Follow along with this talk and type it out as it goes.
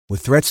With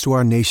threats to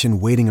our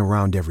nation waiting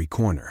around every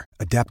corner,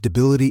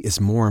 adaptability is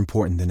more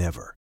important than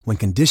ever. When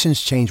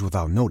conditions change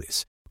without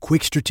notice,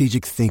 quick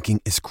strategic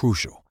thinking is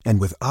crucial.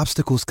 And with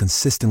obstacles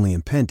consistently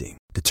impending,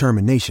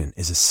 determination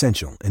is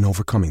essential in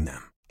overcoming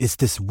them. It's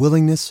this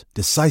willingness,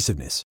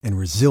 decisiveness, and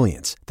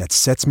resilience that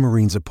sets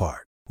Marines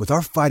apart. With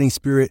our fighting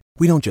spirit,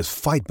 we don't just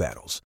fight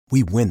battles,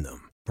 we win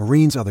them.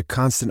 Marines are the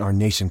constant our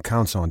nation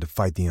counts on to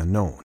fight the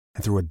unknown.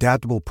 And through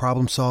adaptable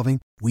problem solving,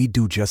 we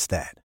do just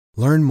that.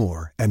 Learn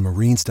more at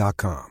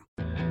marines.com.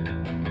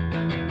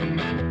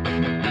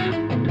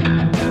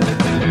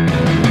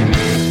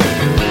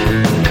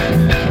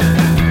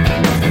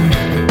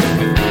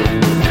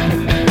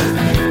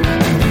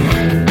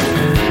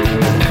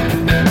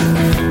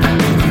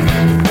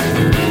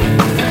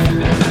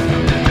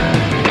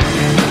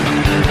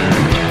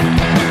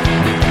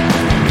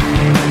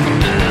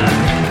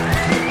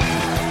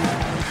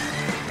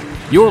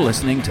 You're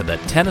listening to the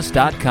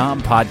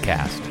Tennis.com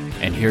podcast,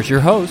 and here's your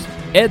host,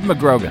 Ed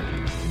McGrogan.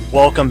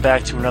 Welcome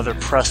back to another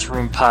Press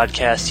Room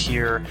podcast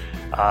here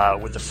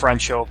with the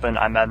French Open.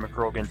 I'm Ed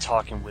McGrogan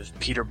talking with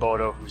Peter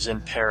Bodo, who's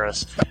in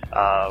Paris.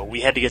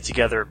 We had to get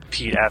together,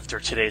 Pete, after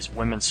today's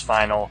women's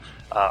final,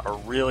 a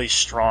really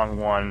strong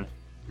one.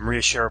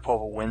 Maria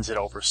Sharapova wins it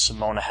over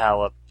Simona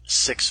Halep,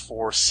 6-4,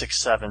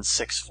 6-7,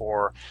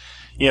 6-4.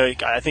 You know,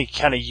 I think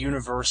kind of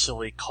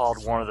universally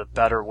called one of the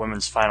better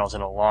women's finals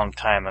in a long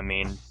time. I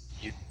mean,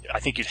 I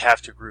think you'd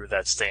have to agree with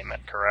that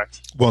statement,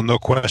 correct? Well, no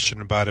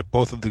question about it.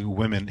 Both of the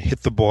women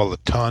hit the ball a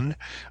ton.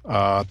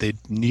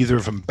 Neither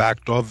of them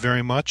backed off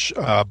very much.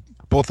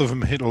 Both of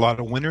them hit a lot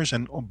of winners,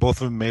 and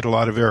both of them made a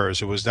lot of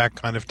errors. It was that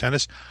kind of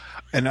tennis.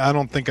 And I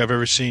don't think I've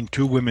ever seen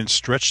two women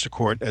stretch the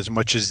court as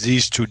much as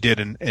these two did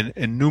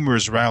in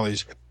numerous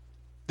rallies.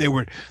 They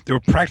were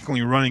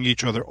practically running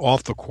each other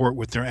off the court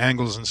with their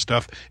angles and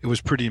stuff. It was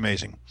pretty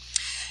amazing.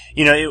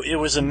 You know, it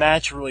was a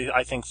match really,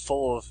 I think,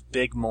 full of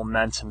big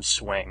momentum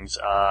swings.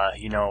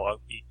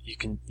 You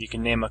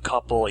can name a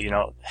couple. You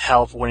know,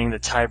 Halep winning the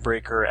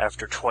tiebreaker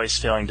after twice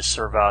failing to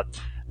serve out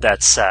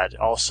that set.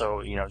 Also,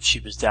 you know, she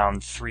was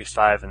down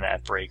 3-5 in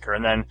that breaker.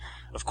 And then,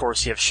 of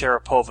course, you have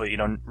Sharapova, you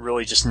know,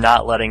 really just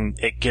not letting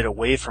it get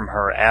away from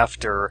her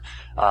after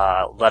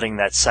letting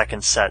that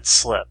second set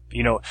slip.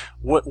 You know,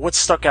 what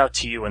stuck out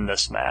to you in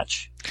this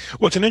match?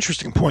 Well, it's an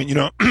interesting point. You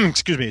know,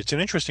 excuse me, it's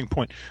an interesting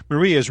point.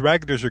 Maria, as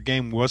ragged as her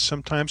game was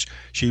sometimes,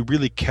 she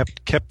really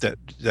kept that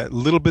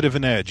little bit of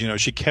an edge. You know,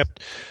 she kept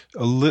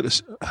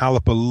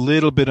Halep a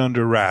little bit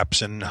under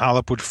wraps, and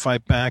Halep would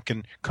fight back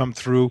and come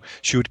through.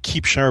 She would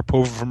keep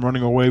Sharapova from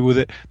running away with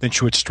it. Then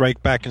she would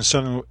strike back, and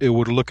suddenly it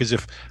would look as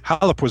if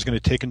Halep was going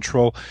to take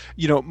control.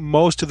 You know,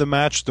 most of the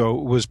match, though,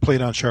 was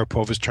played on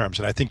Sharapova's terms,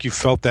 and I think you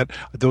felt that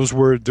there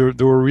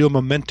were real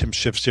momentum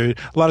shifts there. A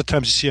lot of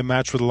times you see a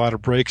match with a lot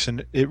of breaks,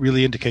 and it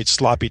really indicates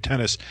sloppy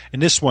tennis. In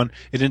this one,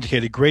 it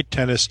indicated great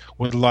tennis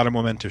with a lot of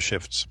momentum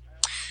shifts.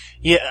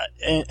 Yeah,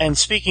 and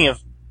speaking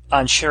of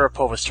on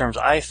Sharapova's terms,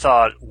 I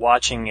thought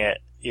watching it,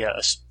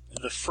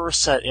 the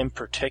first set in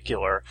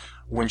particular,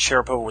 when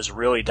Sharapova was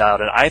really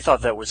dialed in, I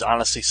thought that was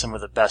honestly some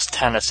of the best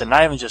tennis, and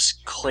not even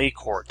just clay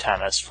court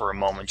tennis for a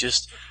moment,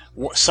 just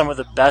some of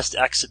the best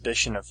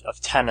exhibition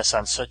of tennis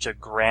on such a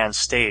grand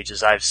stage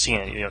as I've seen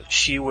it. You know,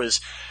 she was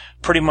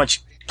pretty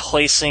much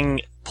placing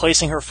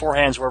her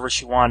forehands wherever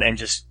she wanted and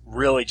just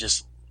really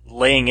just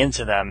laying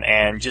into them,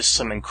 and just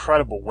some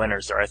incredible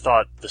winners there. I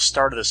thought the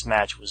start of this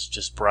match was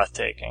just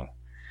breathtaking.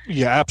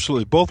 Yeah,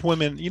 absolutely. Both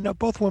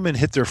women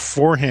hit their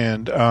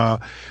forehand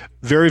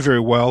very, very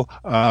well.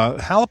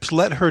 Halep's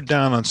let her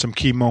down on some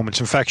key moments.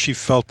 In fact, she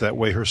felt that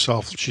way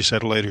herself. She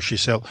said later she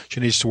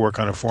needs to work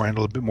on her forehand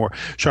a little bit more.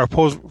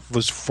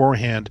 Sharapova's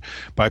forehand,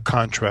 by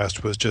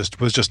contrast, was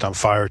just on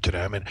fire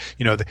today.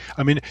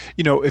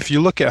 If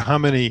you look at how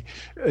many,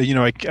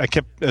 I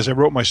kept, as I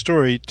wrote my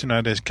story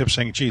tonight, I kept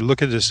saying, gee,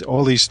 look at this,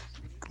 all these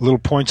little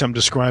points I'm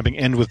describing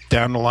end with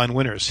down the line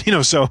winners.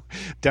 So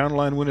down the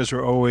line winners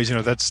are always,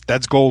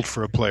 that's gold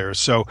for a player.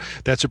 So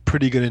that's a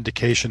pretty good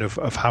indication of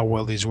how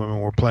well these women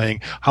were playing.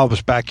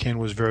 Halep's backhand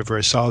was very,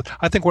 very solid.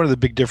 I think one of the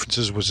big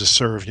differences was the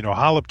serve.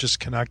 Halep just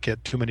cannot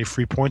get too many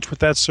free points with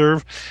that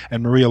serve,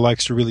 and Maria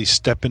likes to really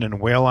step in and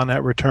wail on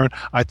that return.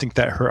 I think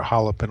that hurt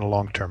Halep in the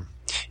long term.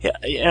 Yeah,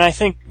 and I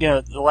think,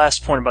 the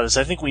last point about this,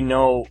 I think we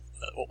know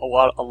a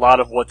lot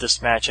of what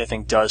this match, I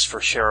think, does for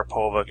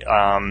Sharapova,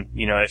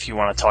 if you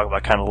want to talk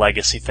about kind of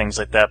legacy, things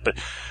like that. But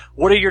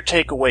what are your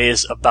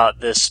takeaways about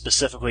this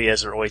specifically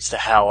as it relates to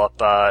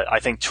Halep? I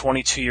think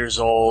 22 years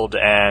old,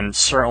 and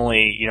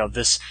certainly,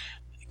 this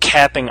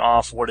capping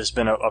off what has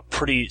been a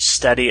pretty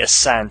steady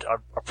ascent,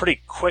 a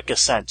pretty quick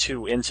ascent,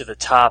 too, into the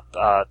top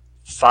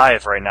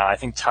 5 right now. I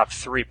think top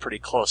 3 pretty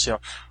close.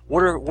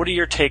 What are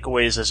your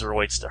takeaways as it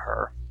relates to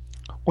her?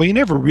 Well, you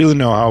never really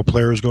know how a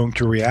player is going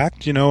to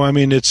react. She's going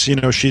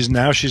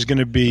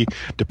to be,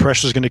 the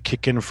pressure is going to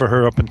kick in for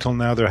her. Up until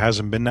now, there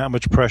hasn't been that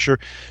much pressure.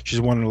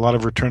 She's won a lot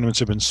of her tournaments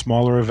have been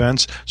smaller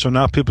events. So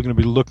now people are going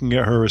to be looking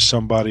at her as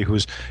somebody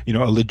who's, a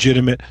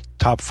legitimate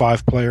top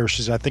 5 player.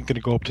 She's, I think, going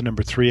to go up to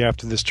number 3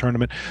 after this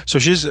tournament. So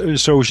she's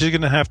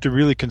going to have to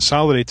really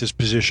consolidate this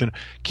position,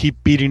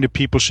 keep beating the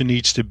people she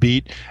needs to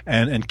beat,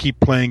 and keep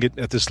playing it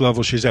at this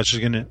level. She's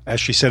actually going to, as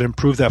she said,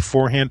 improve that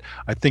forehand.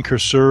 I think her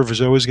serve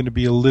is always going to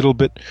be a little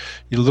bit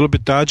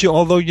dodgy.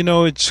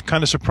 Although, it's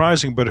kind of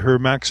surprising, but her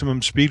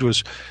maximum speed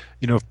was,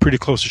 pretty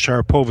close to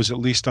Sharapova's, at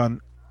least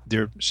on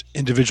their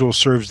individual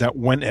serves that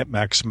went at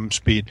maximum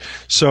speed.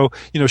 So,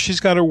 she's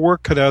got her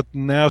work cut out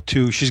now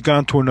too. She's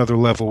gone to another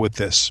level with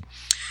this.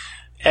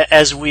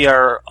 As we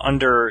are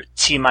under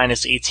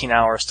T-minus 18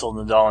 hours till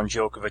Nadal and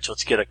Djokovic,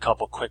 let's get a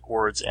couple quick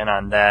words in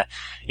on that.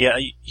 Yeah,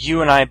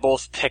 you and I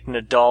both picked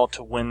Nadal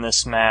to win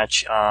this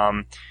match.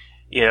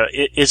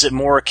 Is it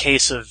more a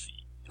case of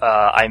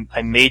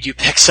I made you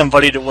pick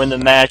somebody to win the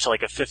match,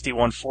 like a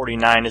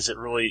 51-49? Is it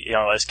really,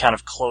 as kind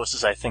of close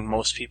as I think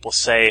most people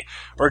say?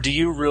 Or do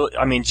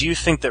you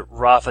think that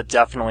Rafa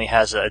definitely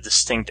has a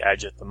distinct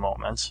edge at the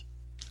moment?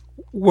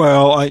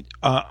 Well,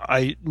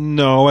 I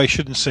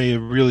shouldn't say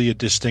really a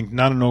distinct,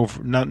 not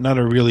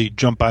a really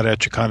jump out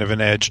at you kind of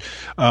an edge.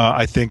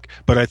 I think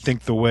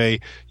the way,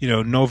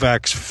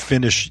 Novak's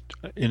finish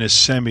in his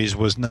semis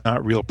was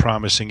not real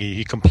promising.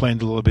 He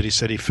complained a little bit. He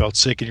said he felt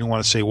sick. He didn't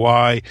want to say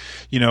why,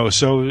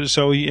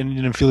 so he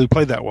didn't feel he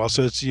played that well.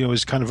 So it's,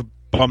 he's kind of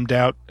bummed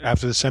out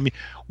after the semi,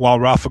 while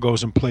Rafa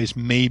goes and plays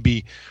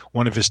maybe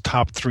one of his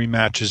top 3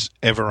 matches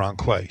ever on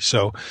clay.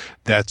 So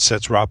that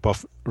sets Rafa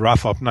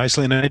up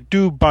nicely. And I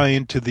do buy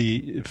into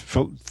the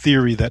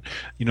theory that,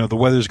 the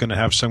weather's going to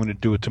have something to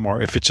do with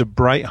tomorrow. If it's a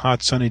bright,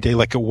 hot, sunny day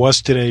like it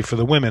was today for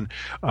the women,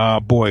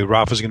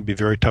 Rafa's going to be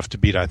very tough to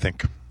beat, I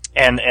think.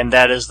 And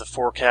that is the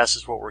forecast,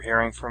 is what we're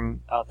hearing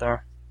from out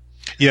there?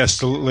 Yes,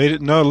 the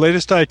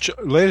latest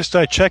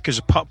I check is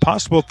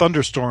possible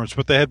thunderstorms,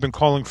 but they had been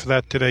calling for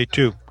that today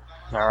too.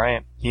 All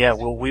right. Yeah,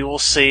 well, we will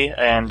see.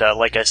 And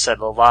like I said,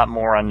 a lot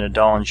more on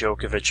Nadal and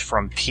Djokovic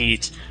from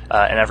Pete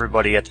and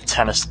everybody at the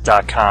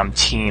Tennis.com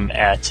team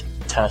at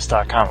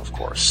Tennis.com, of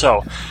course.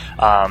 So,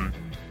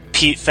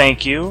 Pete,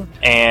 thank you.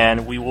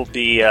 And we will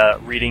be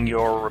reading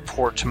your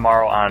report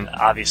tomorrow on,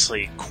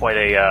 obviously, quite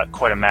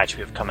a match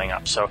we have coming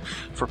up. So,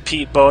 for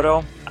Pete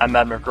Bodo, I'm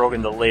Ed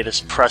McGrogan, the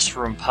latest Press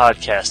Room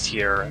podcast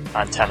here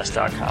on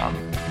Tennis.com.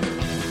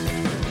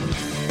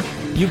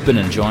 You've been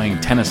enjoying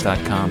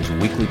Tennis.com's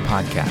weekly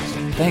podcast.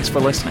 Thanks for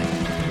listening.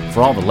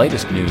 For all the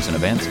latest news and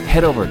events,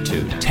 head over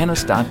to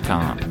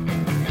Tennis.com.